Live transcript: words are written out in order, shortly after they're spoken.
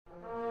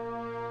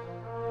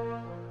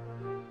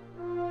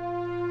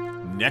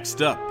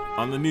Next up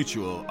on the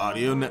Mutual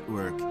Audio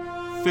Network,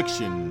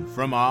 Fiction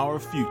from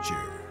Our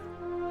Future.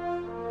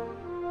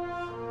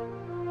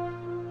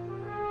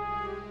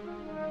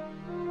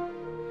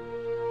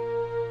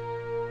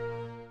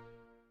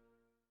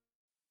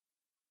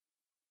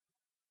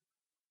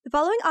 The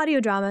following audio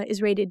drama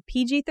is rated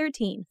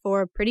PG-13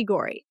 for pretty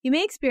gory. You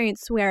may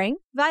experience swearing,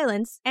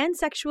 violence, and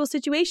sexual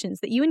situations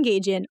that you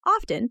engage in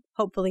often,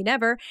 hopefully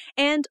never,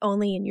 and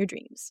only in your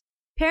dreams.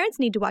 Parents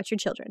need to watch your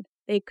children.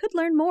 They could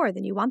learn more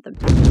than you want them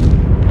to. They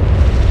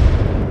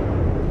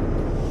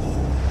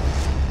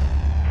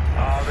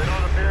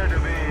don't appear to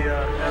be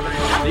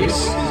having... This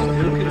is a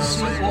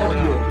Lucas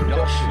audio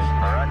production,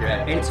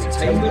 where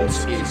entertainment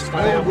is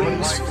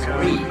always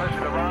free.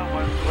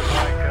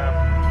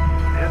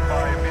 Hit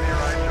by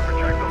meteorites or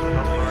projectiles of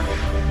some sort.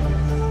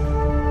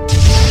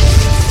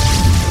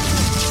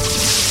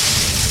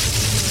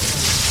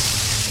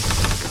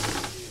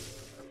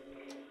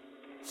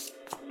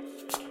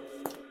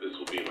 This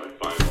will be my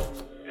final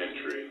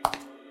entry.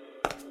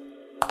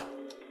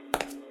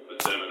 The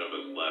 7 of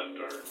us left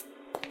are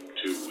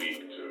too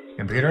weak to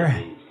Computer?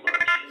 move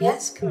much.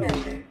 Yes,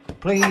 Commander.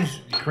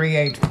 Please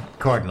create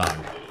court log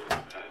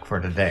for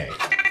today.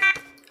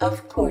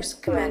 Of course,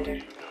 Commander.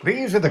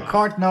 These are the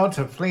court notes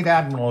of Fleet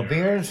Admiral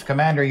Veers,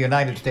 Commander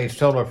United States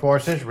Solar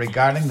Forces,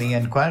 regarding the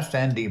inquest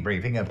and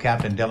debriefing of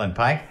Captain Dylan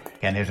Pike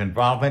and his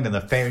involvement in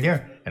the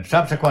failure and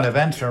subsequent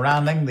events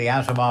surrounding the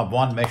Asimov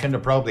 1 mission to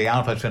probe the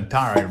Alpha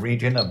Centauri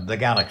region of the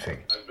galaxy.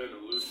 I've been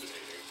hallucinating.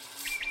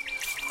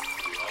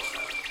 We all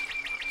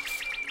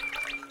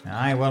have.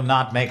 I will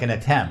not make an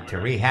attempt to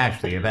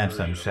rehash the events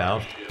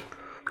themselves.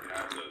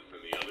 Pass us in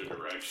the other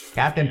direction.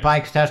 Captain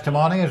Pike's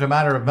testimony is a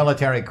matter of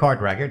military court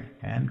record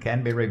and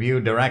can be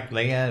reviewed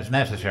directly as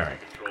necessary.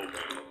 Control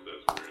panel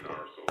says we're in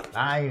our solar.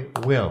 I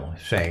will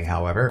say,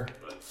 however,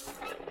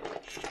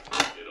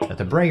 that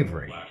the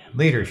bravery,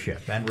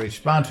 leadership, and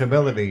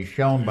responsibility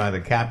shown by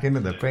the captain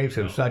in the face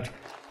of such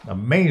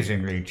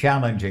amazingly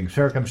challenging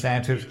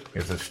circumstances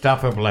is the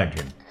stuff of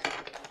legend.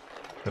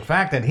 The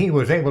fact that he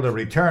was able to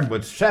return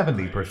with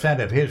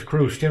 70% of his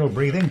crew still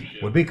breathing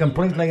would be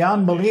completely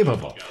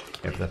unbelievable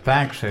if the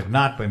facts had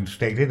not been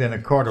stated in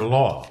a court of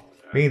law.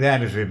 Be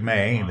that as it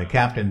may, the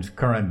captain's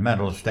current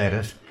mental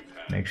status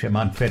makes him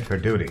unfit for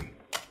duty.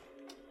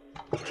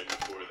 Right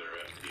before their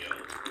FTL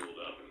cooled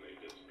up and they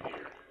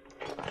disappeared. If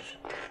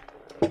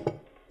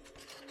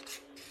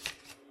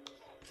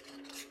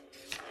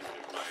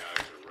my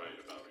eyes are right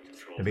about the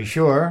control. To be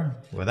sure,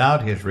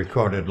 without his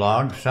recorded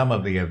log, some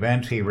of the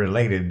events he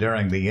related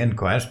during the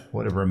inquest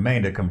would have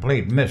remained a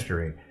complete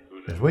mystery,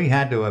 as we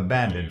had to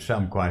abandon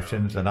some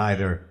questions that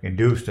either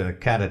induced a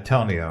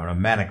catatonia or a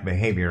manic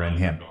behavior in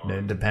him,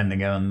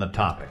 depending on the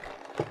topic.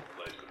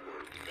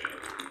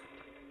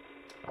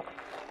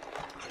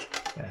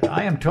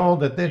 I am told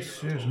that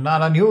this is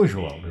not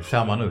unusual to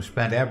someone who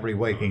spent every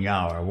waking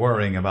hour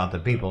worrying about the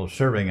people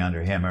serving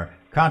under him or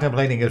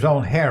contemplating his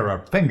own hair or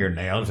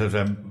fingernails as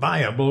a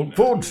viable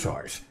food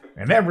source,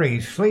 and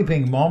every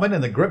sleeping moment in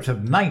the grips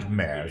of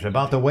nightmares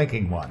about the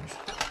waking ones.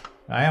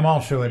 I am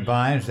also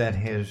advised that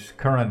his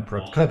current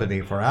proclivity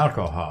for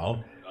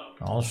alcohol,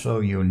 also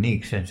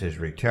unique since his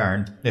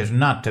return, is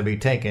not to be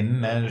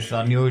taken as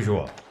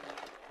unusual.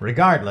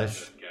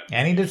 Regardless,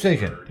 any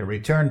decision to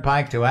return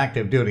Pike to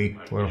active duty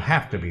will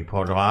have to be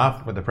put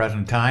off for the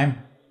present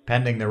time,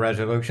 pending the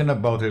resolution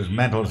of both his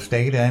mental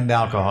state and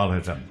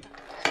alcoholism.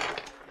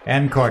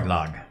 End court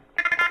log.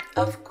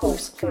 Of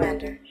course,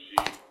 Commander. She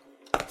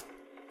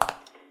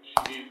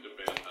needs to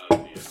bend out the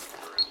end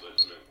for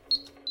enlistment.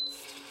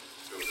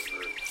 Go to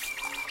Earth.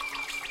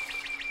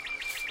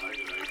 Find a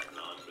nice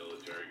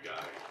non-military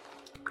guy.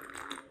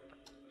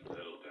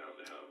 Settle down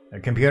to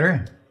help. Computer,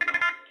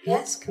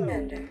 Yes,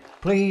 Commander.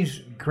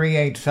 please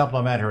create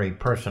supplementary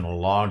personal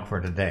log for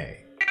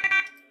today.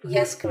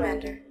 Yes,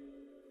 Commander.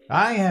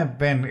 I have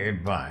been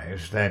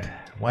advised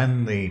that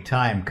when the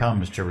time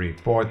comes to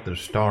report the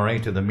story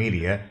to the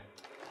media,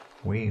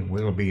 we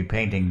will be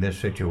painting this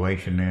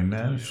situation in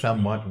a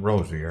somewhat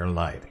rosier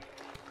light.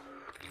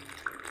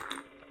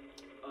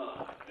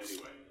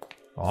 Anyway,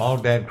 All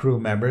dead crew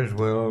members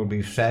will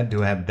be said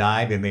to have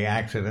died in the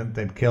accident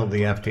that killed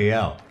the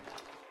FTL.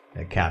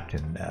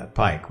 Captain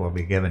Pike will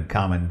be given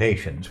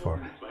commendations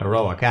for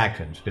heroic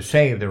actions to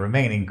save the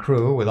remaining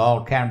crew, with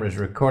all cameras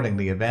recording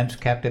the events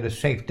kept at a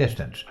safe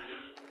distance.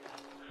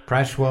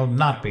 Press will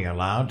not be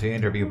allowed to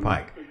interview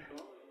Pike.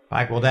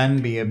 Pike will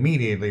then be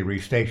immediately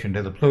restationed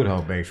to the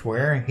Pluto base,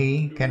 where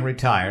he can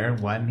retire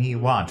when he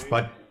wants,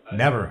 but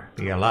never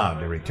be allowed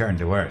to return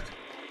to Earth.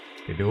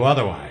 To do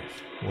otherwise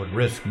would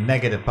risk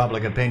negative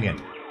public opinion,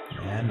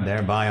 and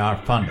thereby our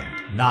funding.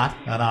 Not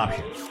an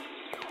option.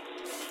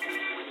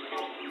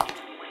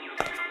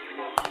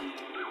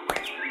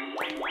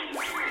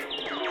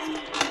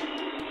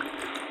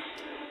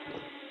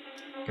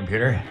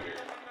 Computer,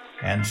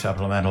 and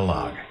supplemental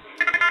log.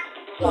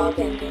 Log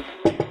ended.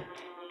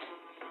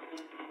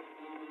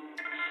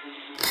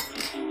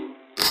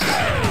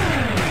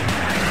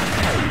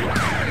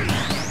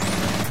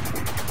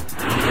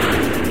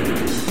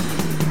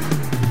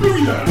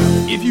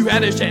 If you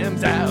had a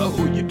shams out,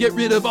 you'd get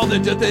rid of all the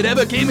dust that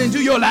ever came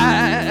into your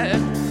life.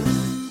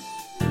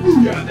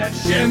 Booyah, that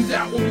shams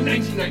out, only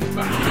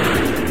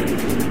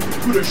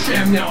 $19.95. Put a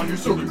sham now on your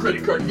solar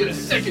credit card and get a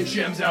second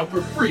shams out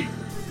for free.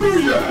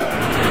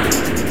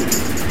 Booyah!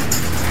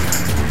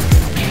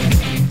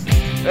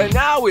 And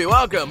now we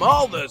welcome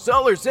all the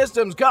solar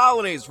system's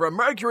colonies from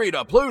Mercury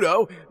to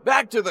Pluto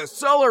back to the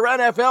Solar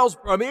NFL's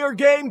premier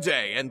game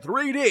day and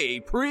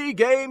 3D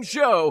pre-game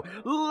show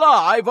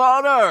live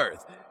on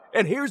Earth.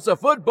 And here's the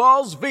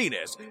football's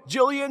Venus,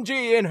 Jillian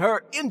G, in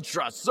her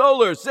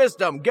intra-solar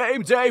system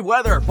game day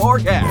weather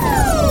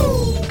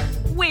forecast.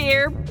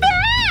 We're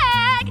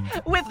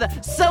back with the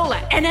Solar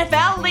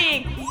NFL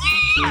League.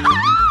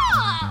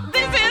 Yeehaw!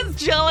 This is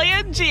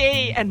Jillian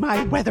G and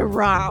my weather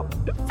round.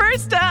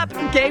 First up,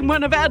 game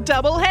one of our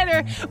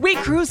doubleheader, we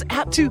cruise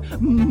out to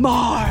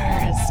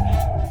Mars.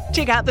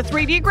 Check out the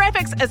 3D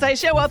graphics as I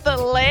show off the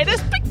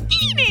latest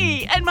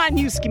bikini and my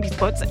new Skimpy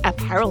Sports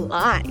apparel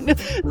line.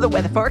 The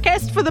weather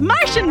forecast for the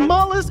Martian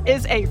Molars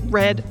is a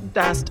red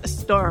dust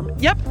storm.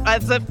 Yep,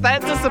 as if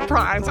that's a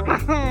surprise.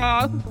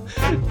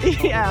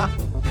 Yeah.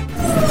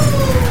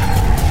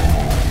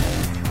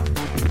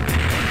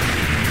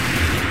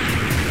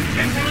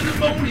 Shams out in the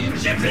morning,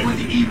 shams out in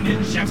the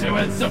evening, shams out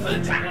at supper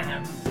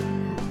time.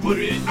 Put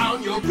it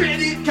on your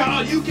credit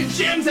card, you can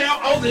shams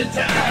out all the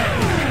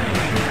time.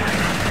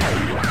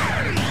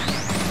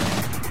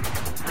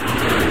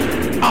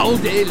 All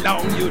day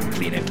long you'd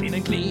clean and clean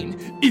and clean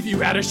if you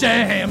had a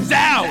shams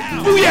out.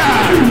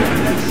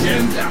 Booyah!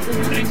 Shams out for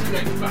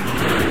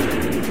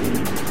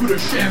 $19.95. Put a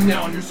sham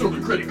now on your solar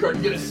credit card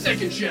and get a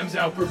second shams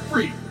out for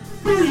free.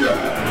 Booyah!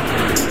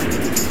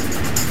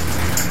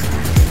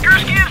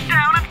 Gursky is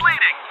down and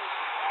bleeding.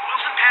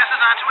 Wilson passes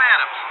on to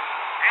Adams.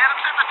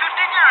 Adams at the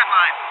 15-yard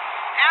line.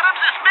 Adams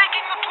is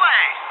making the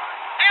play.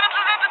 Adams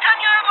is at the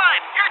 10-yard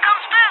line. Here comes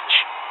Finch.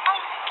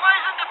 Bolton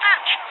flies into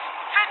Finch.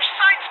 Finch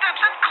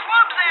sidesteps and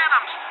clubs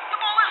Adams. The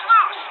ball is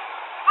loose.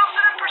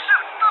 Wilson in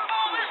pursuit. The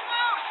ball is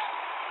loose.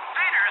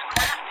 Vader is the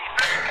last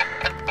defender.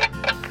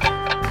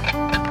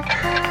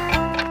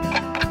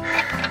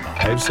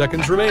 5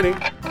 seconds remaining.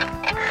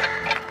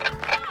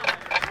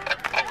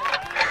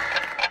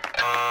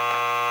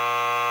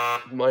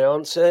 My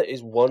answer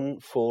is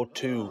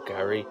 142,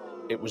 Gary.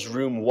 It was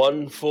room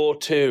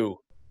 142.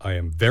 I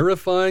am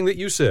verifying that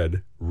you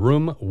said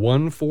room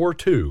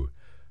 142.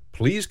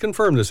 Please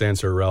confirm this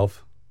answer,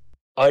 Ralph.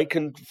 I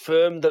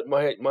confirm that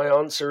my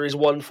answer is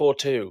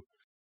 142.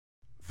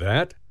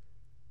 That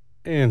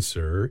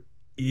answer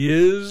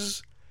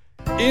is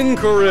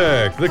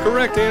incorrect. The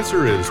correct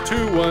answer is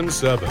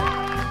 217.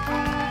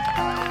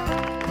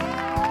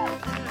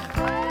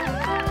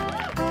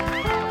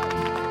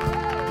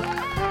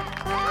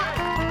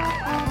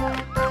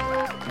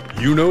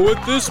 You know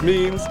what this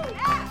means.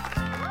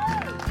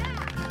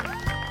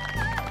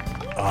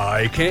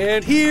 I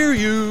can't hear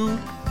you.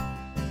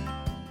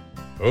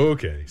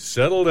 Okay,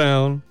 settle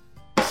down.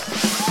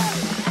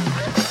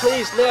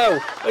 Please, no.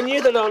 I knew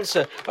that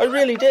answer. I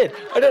really did.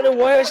 I don't know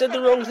why I said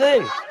the wrong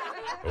thing.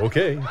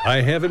 Okay,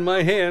 I have in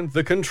my hand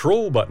the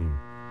control button.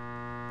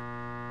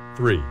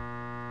 3,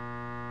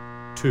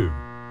 2,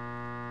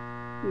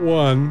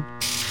 1.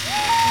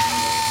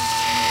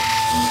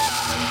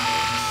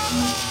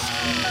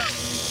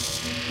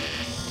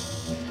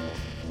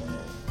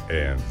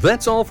 And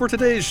that's all for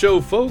today's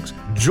show, folks.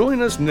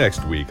 Join us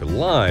next week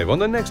live on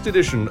the next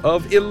edition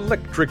of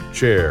Electric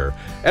Chair.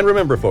 And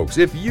remember, folks,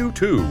 if you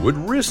too would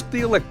risk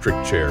the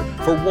electric chair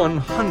for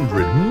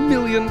 $100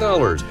 million,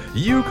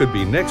 you could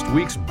be next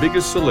week's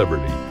biggest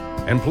celebrity.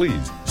 And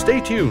please, stay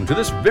tuned to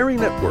this very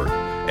network,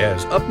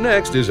 as up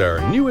next is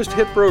our newest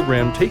hit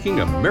program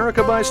taking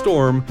America by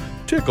storm,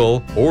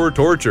 Tickle or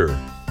Torture.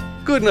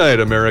 Good night,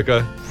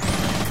 America.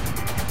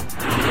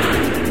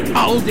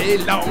 All day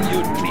long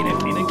you'd clean and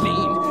clean and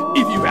clean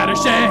if you had a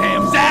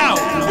shams out.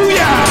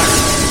 Booyah!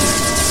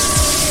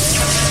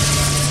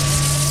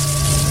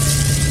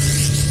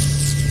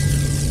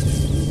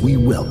 We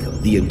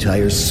welcome the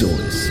entire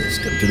solar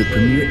system to the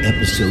premiere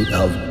episode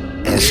of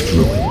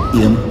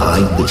Asteroid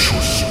M.I.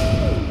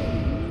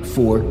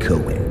 4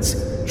 co-eds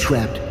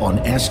trapped on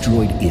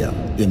Asteroid M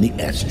in the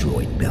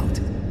asteroid belt.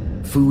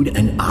 Food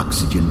and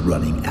oxygen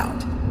running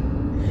out.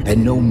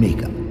 And no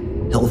makeup,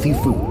 healthy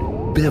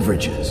food,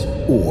 beverages,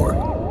 or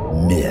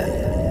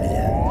men.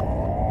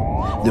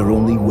 Their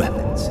only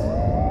weapons,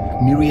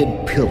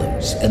 myriad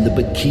pillows and the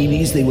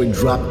bikinis they were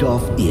dropped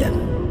off in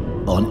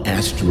on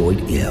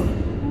Asteroid M.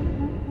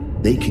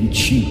 They can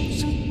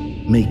choose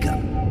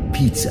makeup,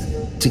 pizza,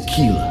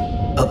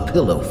 tequila, a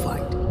pillow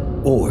fight,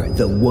 or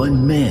the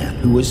one man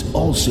who was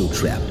also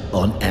trapped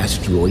on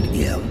Asteroid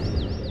M.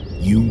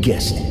 You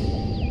guessed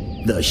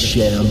it, the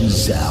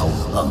Shamzao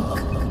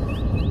hunk.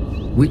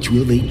 Which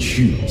will they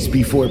choose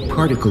before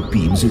particle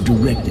beams are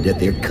directed at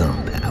their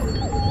compound?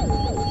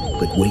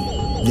 But wait,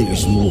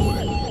 there's more.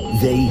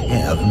 They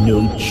have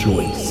no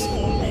choice.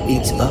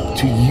 It's up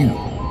to you,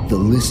 the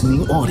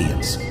listening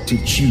audience, to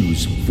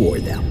choose for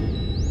them.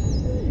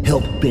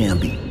 Help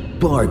Bambi,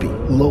 Barbie,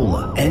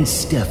 Lola, and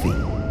Steffi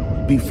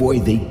before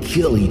they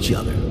kill each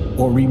other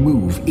or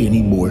remove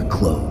any more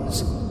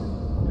clothes.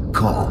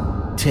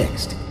 Call,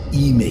 text,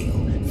 email,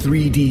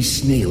 3D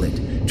snail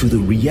it to the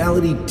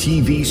Reality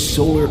TV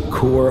Solar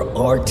Core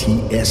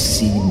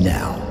RTSC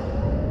now.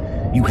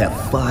 You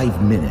have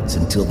 5 minutes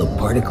until the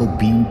particle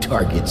beam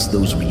targets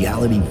those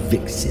reality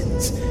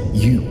vixens.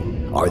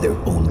 You are their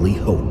only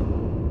hope.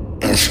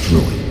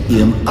 Asteroid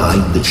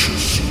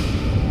M.I.Licious.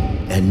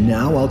 And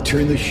now I'll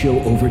turn the show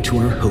over to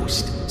our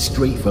host,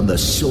 straight from the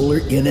Solar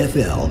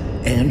NFL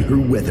and her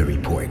weather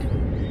report,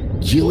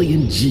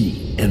 Jillian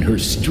G. and her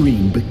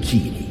String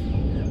Bikini,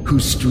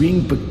 whose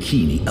String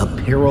Bikini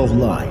apparel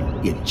line,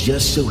 it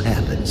just so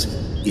happens,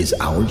 is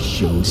our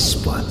show's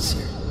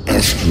sponsor,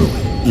 Asteroid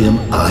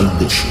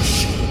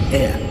M.I.Licious.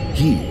 And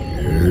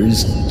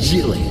here's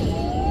Jillian.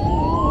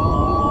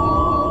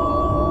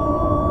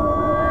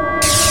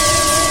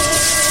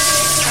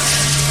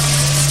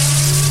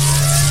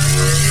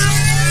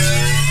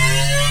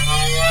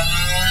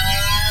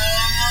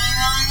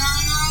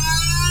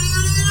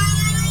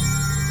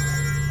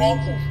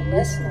 Thank you for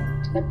listening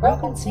to the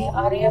Broken Sea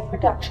audio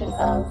production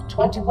of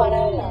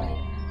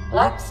 2109,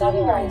 Black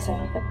Sun Rising,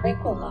 the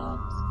Prequel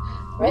Logs,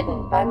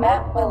 written by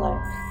Matt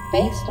Willer,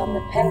 based on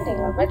the pending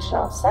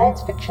original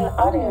science fiction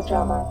audio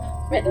drama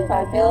written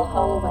by Bill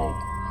Holloway.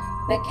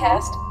 The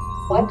cast: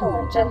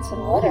 Gwendolyn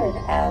Jensen Woodard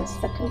as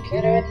the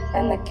computer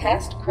and the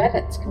cast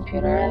credits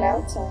computer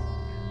announcer.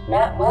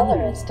 Matt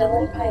Weller as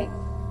Dylan Pike,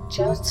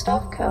 Joe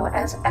Stovko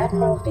as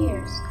Admiral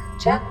Veers,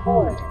 Jack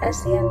Ward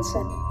as the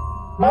ensign,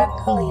 Mark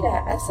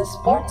Kalita as the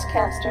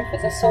sportscaster for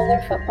the Solar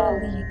Football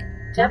League,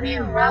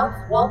 W.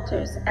 Ralph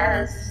Walters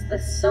as the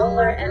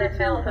Solar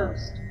NFL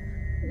host,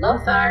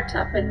 Lothar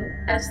Tuppen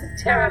as the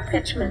Terra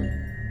Pitchman,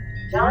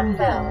 John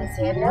Bell as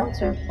the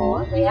announcer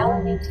for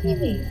Reality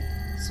TV,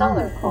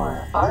 Solar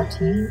Core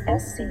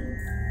RTSC,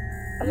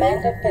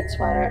 Amanda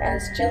Fitzwater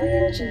as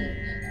Jillian G.,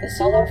 the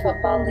Solar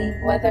Football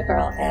League weather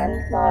girl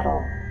and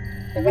model.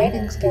 The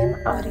Ratings Game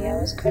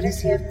audio is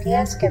courtesy of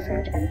P.S.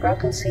 Gifford and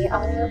Broken Sea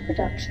Audio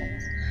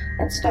Productions,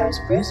 and stars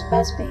Bruce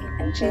Busby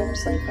and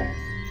James Leeper.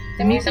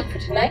 The music for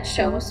tonight's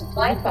show was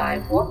supplied by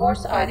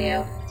Warhorse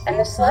Audio and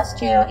the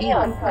Celestio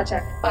Eon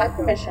Project by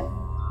permission.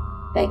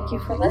 Thank you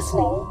for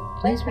listening.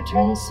 Please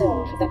return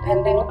soon for the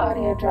pending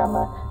audio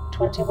drama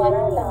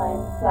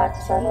 2109, Black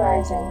Sun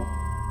Rising.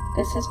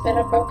 This has been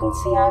a Broken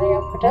Sea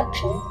Audio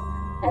production,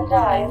 and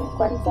I am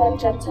Gwendolyn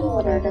Jensen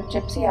Woodard of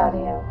Gypsy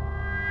Audio.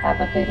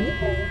 Have a good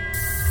evening.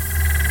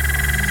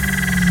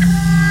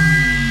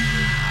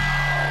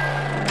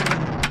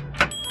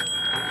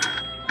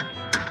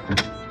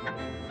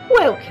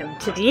 Welcome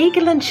to the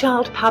Eagle and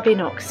Child pub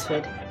in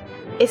Oxford.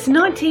 It's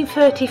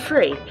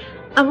 1933,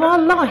 and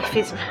while life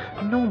is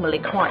normally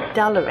quite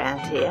dull around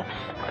here,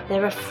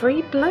 there are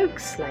 3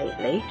 blokes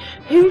lately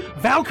who...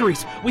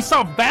 Valkyries! We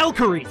saw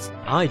Valkyries!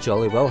 I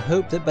jolly well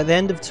hope that by the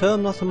end of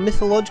term not a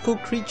mythological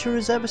creature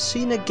is ever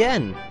seen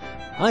again.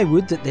 I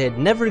would that they had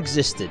never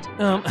existed.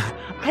 I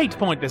hate to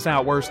point this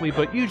out, Worsley,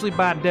 but usually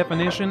by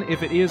definition,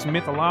 if it is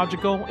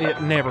mythological,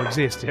 it never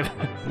existed.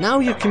 Now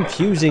you're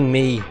confusing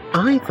me.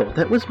 I thought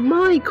that was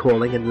my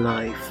calling in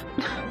life.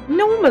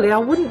 Normally I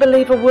wouldn't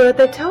believe a word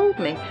they told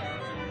me.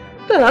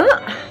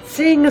 But,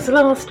 seeing as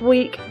last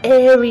week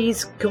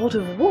Ares, god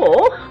of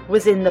war,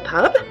 was in the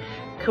pub,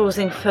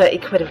 causing 30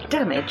 quid of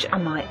damage, I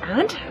might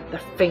add, the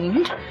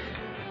fiend,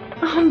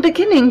 I'm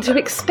beginning to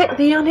expect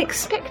the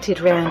unexpected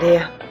round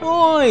here.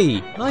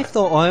 Oi! I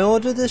thought I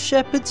ordered a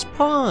shepherd's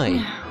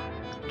pie.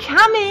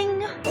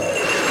 Coming!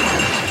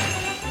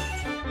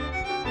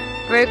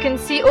 Broken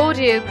Sea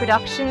Audio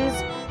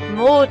Productions,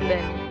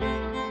 Maudlin.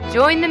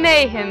 Join the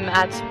mayhem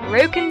at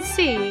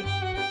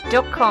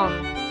brokensea.com.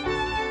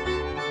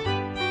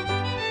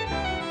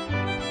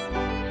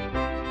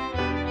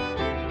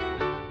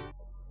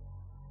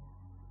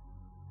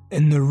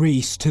 In the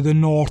race to the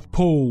North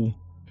Pole,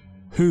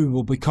 who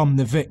will become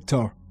the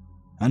victor,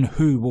 and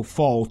who will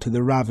fall to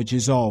the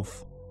ravages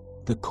of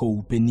the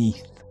cold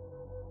beneath?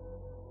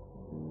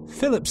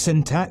 Philip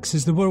Syntax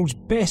is the world's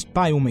best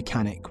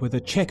biomechanic with a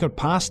checkered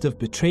past of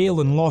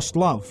betrayal and lost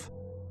love.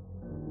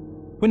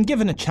 When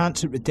given a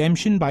chance at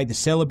redemption by the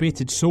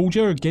celebrated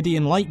soldier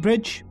Gideon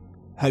Lightbridge,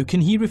 how can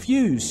he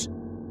refuse?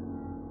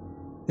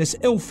 This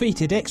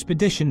ill-fated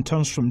expedition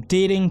turns from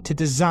daring to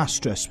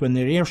disastrous when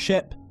their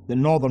airship, the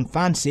Northern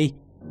Fancy,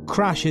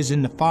 crashes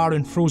in the far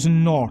and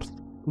frozen north,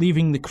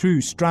 leaving the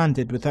crew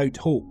stranded without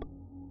hope.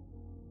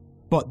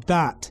 But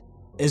that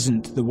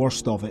isn't the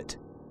worst of it.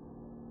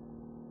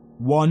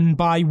 One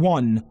by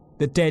one,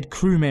 the dead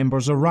crew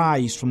members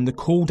arise from the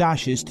cold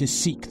ashes to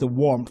seek the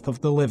warmth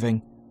of the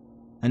living,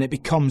 and it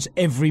becomes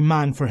every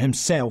man for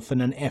himself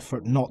in an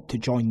effort not to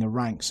join the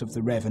ranks of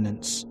the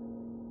revenants.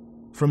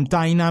 From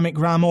Dynamic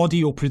Ram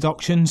Audio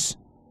Productions,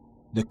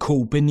 The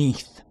Cold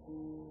Beneath,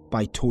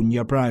 by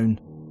Tonya Brown.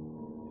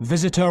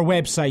 Visit our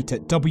website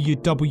at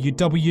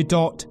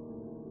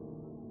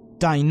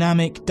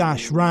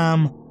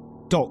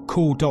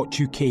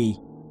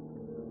www.dynamic-ram.co.uk.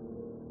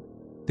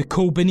 The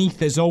Cold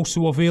Beneath is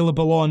also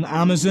available on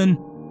Amazon,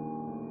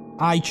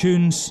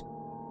 iTunes,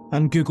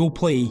 and Google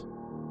Play.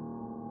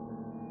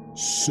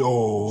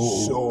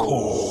 So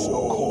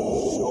cold.